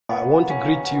I want to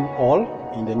greet you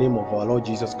all in the name of our Lord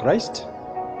Jesus Christ.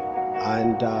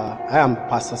 And I am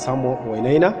Pastor Samuel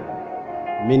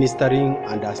Wainaina, ministering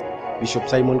under Bishop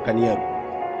Simon Kaniaru.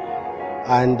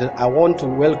 And I want to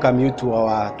welcome you to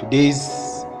our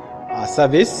today's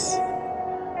service.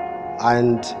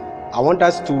 And I want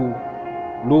us to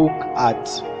look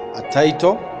at a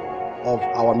title of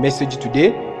our message today,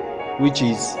 which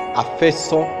is A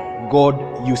Vessel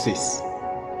God Uses.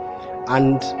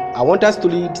 And I want us to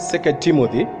read 2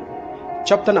 Timothy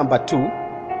chapter number 2,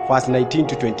 verse 19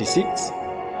 to 26.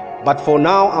 But for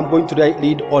now, I'm going to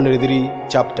read only 3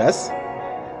 chapters.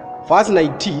 Verse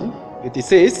 19, it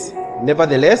says,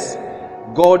 "Nevertheless,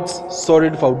 God's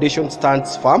solid foundation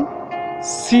stands firm,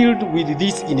 sealed with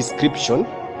this inscription: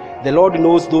 The Lord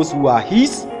knows those who are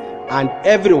his, and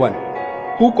everyone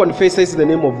who confesses the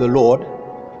name of the Lord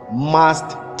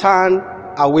must turn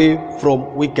away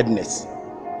from wickedness."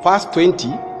 Verse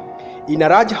 20, "In a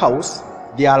large house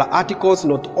there are articles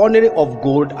not only of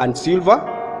gold and silver,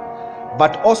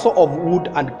 but also of wood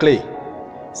and clay.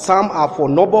 Some are for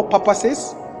noble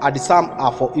purposes, and some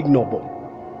are for ignoble."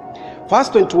 Verse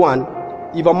 21,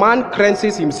 "If a man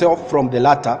cleanses himself from the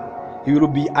latter, he will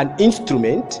be an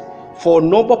instrument for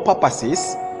noble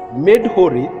purposes, made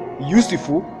holy,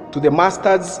 useful to the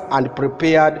masters, and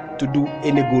prepared to do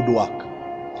any good work."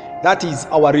 That is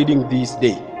our reading this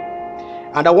day.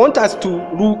 And I want us to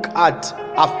look at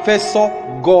a vessel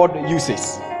God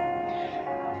uses.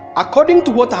 According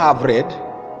to what I have read,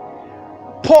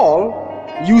 Paul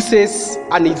uses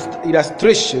an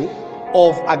illustration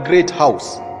of a great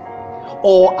house,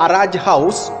 or a large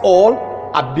house, or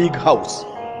a big house.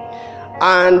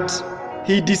 And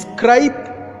he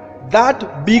described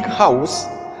that big house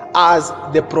as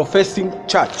the professing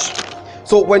church.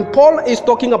 So when Paul is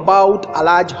talking about a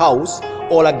large house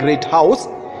or a great house,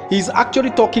 he's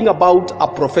actually talking about a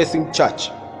professing church.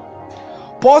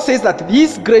 Paul says that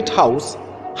this great house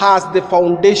has the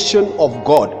foundation of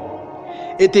God.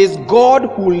 It is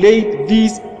God who laid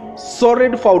this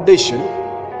solid foundation,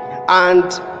 and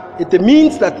it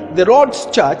means that the Lord's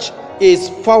church is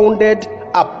founded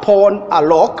upon a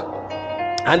rock,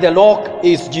 and the rock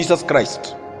is Jesus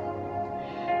Christ.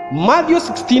 Matthew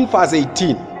 16 verse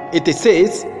 18, it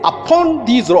says, "Upon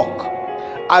this rock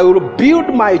I will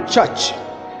build my church,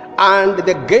 and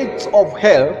the gates of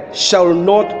hell shall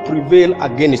not prevail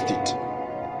against it."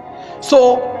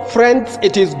 So, friends,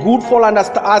 it is good for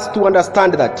us to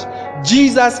understand that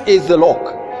Jesus is the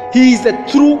rock. He is the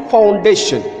true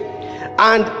foundation.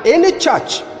 And any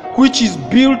church which is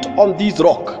built on this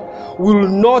rock will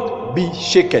not be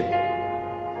shaken.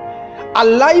 A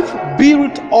life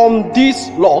built on this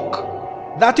rock,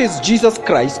 that is Jesus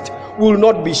Christ, will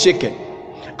not be shaken.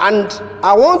 And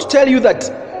I want to tell you that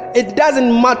it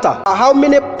doesn't matter how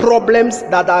many problems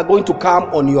that are going to come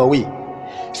on your way.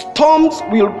 Storms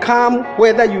will come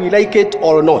whether you like it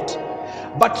or not.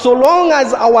 But so long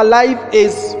as our life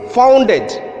is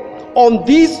founded on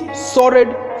this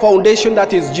solid foundation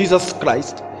that is Jesus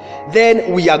Christ,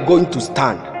 then we are going to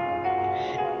stand.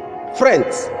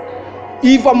 Friends,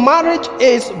 if a marriage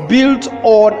is built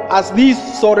on as this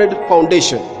solid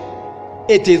foundation,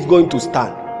 it is going to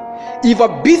stand. If a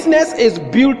business is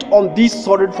built on this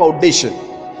solid foundation,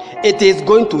 it is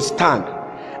going to stand.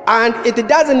 And it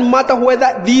doesn't matter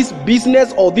whether this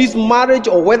business or this marriage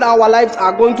or whether our lives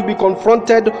are going to be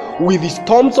confronted with the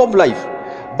storms of life.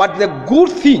 But the good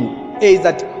thing is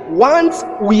that once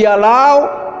we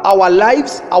allow our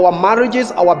lives, our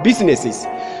marriages, our businesses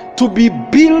to be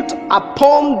built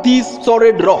upon this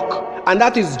solid rock, and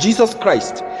that is Jesus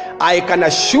Christ, I can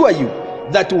assure you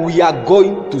that we are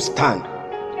going to stand.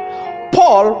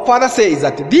 Paul further says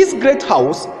that this great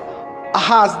house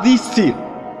has this seal: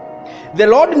 The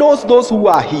Lord knows those who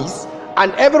are his,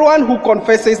 and everyone who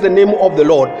confesses the name of the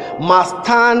Lord must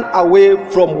turn away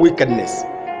from wickedness.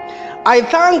 I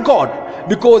thank God,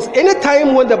 because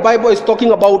anytime when the Bible is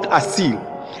talking about a seal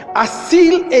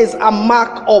is a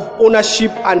mark of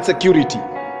ownership and security.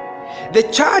 The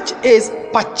church is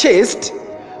purchased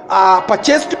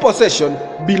possession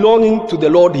belonging to the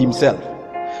Lord himself.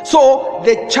 So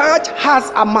the church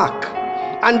has a mark,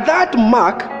 and that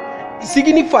mark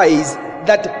signifies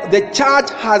that the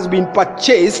church has been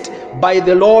purchased by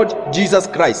the Lord Jesus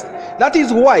Christ. That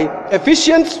is why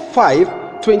Ephesians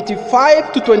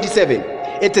 5:25 to 27,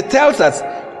 it tells us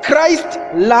Christ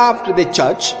loved the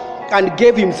church and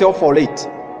gave himself for it.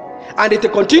 And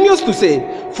it continues to say,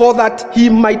 for that he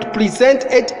might present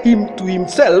it to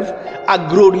himself a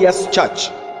glorious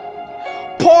church.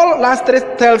 Paul lastly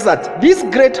tells that this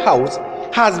great house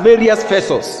has various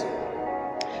vessels.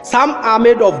 Some are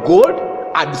made of gold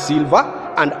and silver,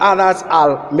 and others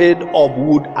are made of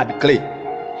wood and clay.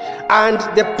 And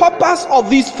the purpose of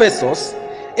these vessels,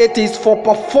 it is for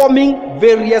performing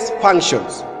various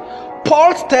functions.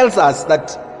 Paul tells us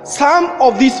that some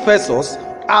of these vessels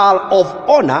are of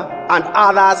honor and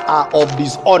others are of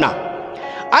dishonor.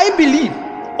 I believe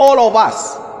all of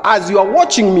us, as you are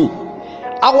watching me,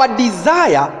 our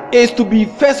desire is to be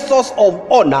vessels of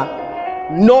honor,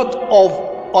 not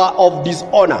of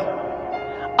dishonor.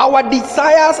 Our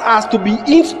desires are to be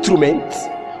instruments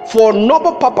for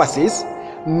noble purposes,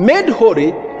 made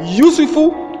holy,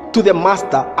 useful to the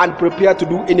master, and prepared to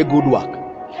do any good work.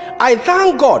 I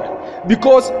thank God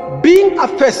because being a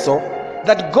vessel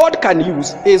that God can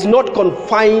use is not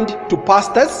confined to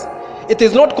pastors, it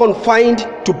is not confined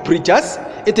to preachers,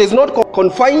 it is not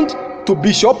confined to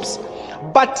bishops,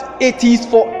 but it is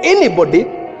for anybody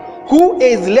who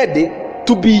is ready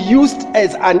to be used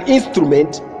as an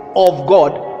instrument of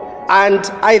God. And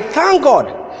I thank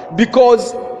God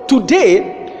because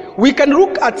today we can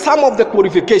look at some of the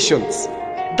qualifications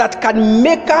that can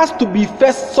make us to be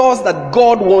vessels that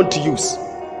God wants to use.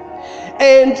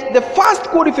 And the first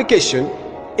qualification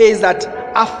is that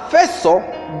a vessel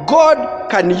God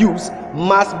can use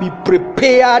must be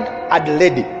prepared and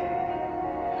ready.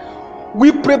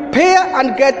 We prepare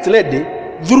and get ready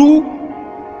through,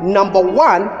 number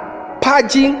one,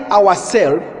 purging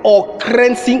ourselves or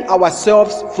cleansing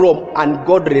ourselves from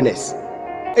ungodliness.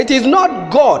 It is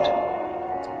not God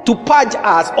to purge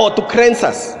us or to cleanse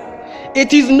us.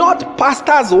 It is not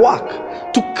pastor's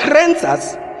work to cleanse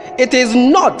us. It is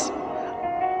not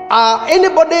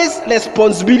anybody's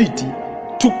responsibility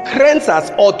to cleanse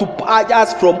us or to purge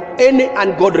us from any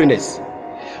ungodliness.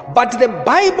 But the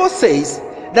Bible says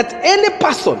that any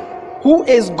person who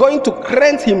is going to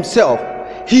cleanse himself,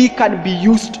 he can be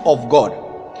used of God.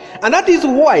 And that is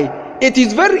why it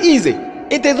is very easy.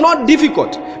 It is not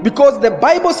difficult, because the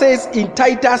Bible says in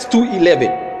Titus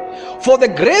 2:11, for the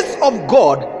grace of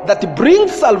God that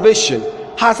brings salvation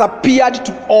has appeared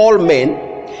to all men.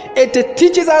 It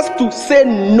teaches us to say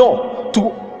no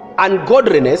to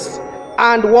ungodliness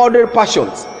and worldly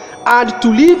passions, and to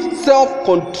live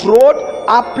self-controlled,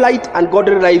 upright, and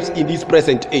godly lives in this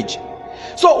present age.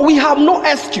 So we have no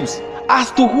excuse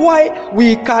as to why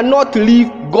we cannot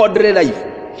live godly life,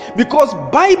 because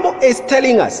Bible is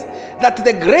telling us that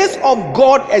the grace of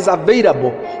God is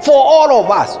available for all of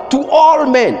us, to all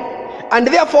men, and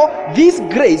therefore this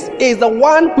grace is the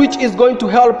one which is going to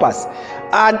help us,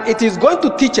 and it is going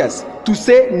to teach us to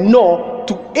say no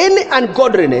to any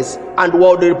ungodliness and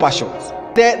worldly passions.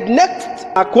 The next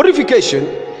qualification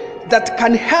that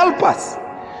can help us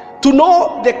to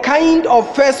know the kind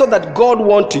of vessel that God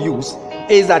wants to use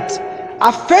is that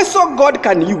a vessel God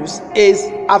can use is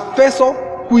a vessel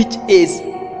which is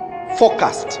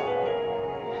focused.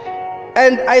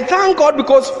 And I thank God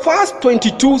because verse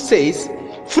 22 says,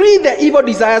 "Free the evil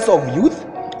desires of youth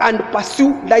and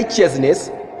pursue righteousness,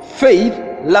 faith,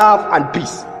 love, and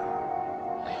peace."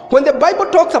 When the Bible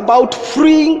talks about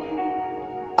freeing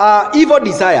evil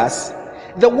desires,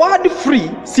 the word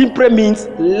free simply means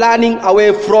running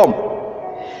away from.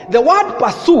 The word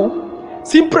pursue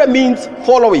simply means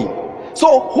following.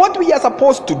 So what we are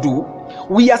supposed to do,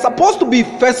 we are supposed to be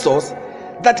vessels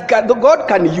that God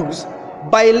can use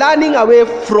by running away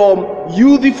from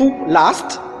youthful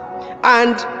lust.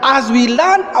 And as we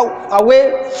run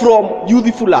away from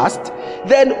youthful lust,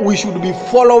 then we should be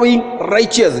following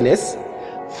righteousness,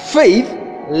 faith,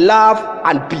 love,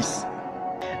 and peace.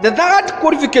 The third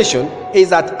qualification is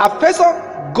that a vessel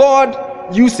God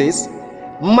uses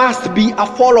must be a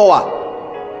follower.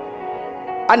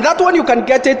 And that one you can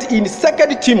get it in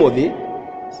 2 Timothy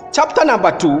chapter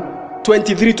number 2,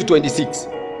 23 to 26.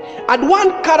 And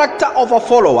one character of a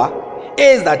follower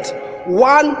is that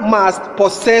one must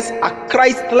possess a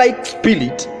Christ-like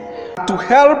spirit to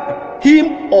help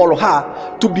him or her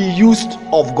to be used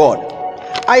of God.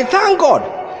 I thank God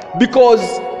because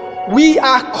we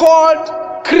are called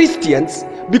Christians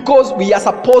because we are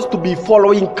supposed to be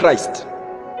following Christ.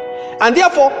 And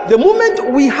therefore, the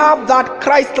moment we have that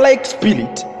Christ-like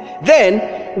spirit, then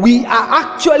we are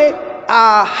actually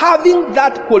having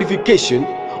that qualification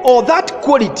or that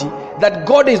quality that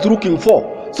God is looking for,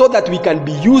 so that we can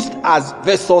be used as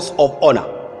vessels of honor.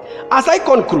 As I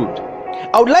conclude,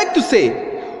 I would like to say,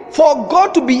 for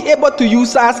God to be able to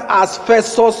use us as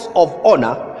vessels of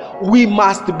honor, we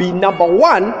must be, number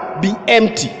one, be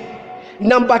empty.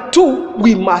 Number two,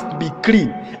 we must be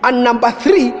clean. And number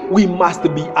three, we must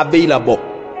be available.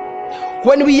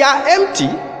 When we are empty,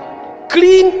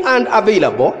 clean, and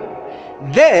available,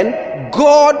 then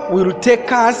God will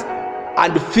take us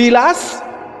and fill us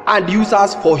and use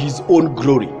us for his own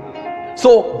glory.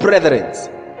 So, brethren,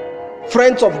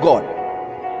 friends of God,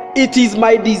 it is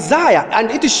my desire,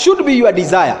 and it should be your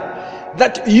desire,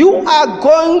 that you are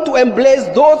going to embrace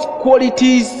those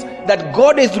qualities that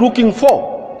God is looking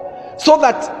for, so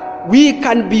that we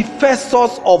can be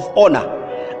vessels of honor,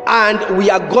 and we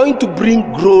are going to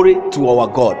bring glory to our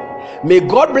God. May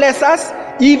God bless us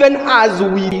even as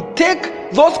we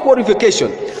take those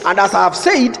qualifications. And as I have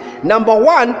said, number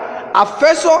one, a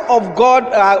vessel of God,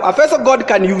 a vessel God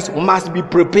can use must be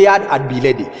prepared and be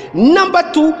ready. Number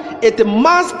two, it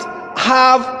must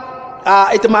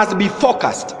be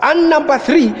focused. And number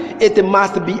three, it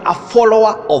must be a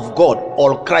follower of God,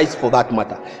 or Christ for that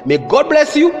matter. May God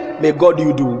bless you. May God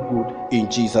you do good in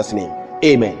Jesus' name.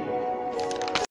 Amen.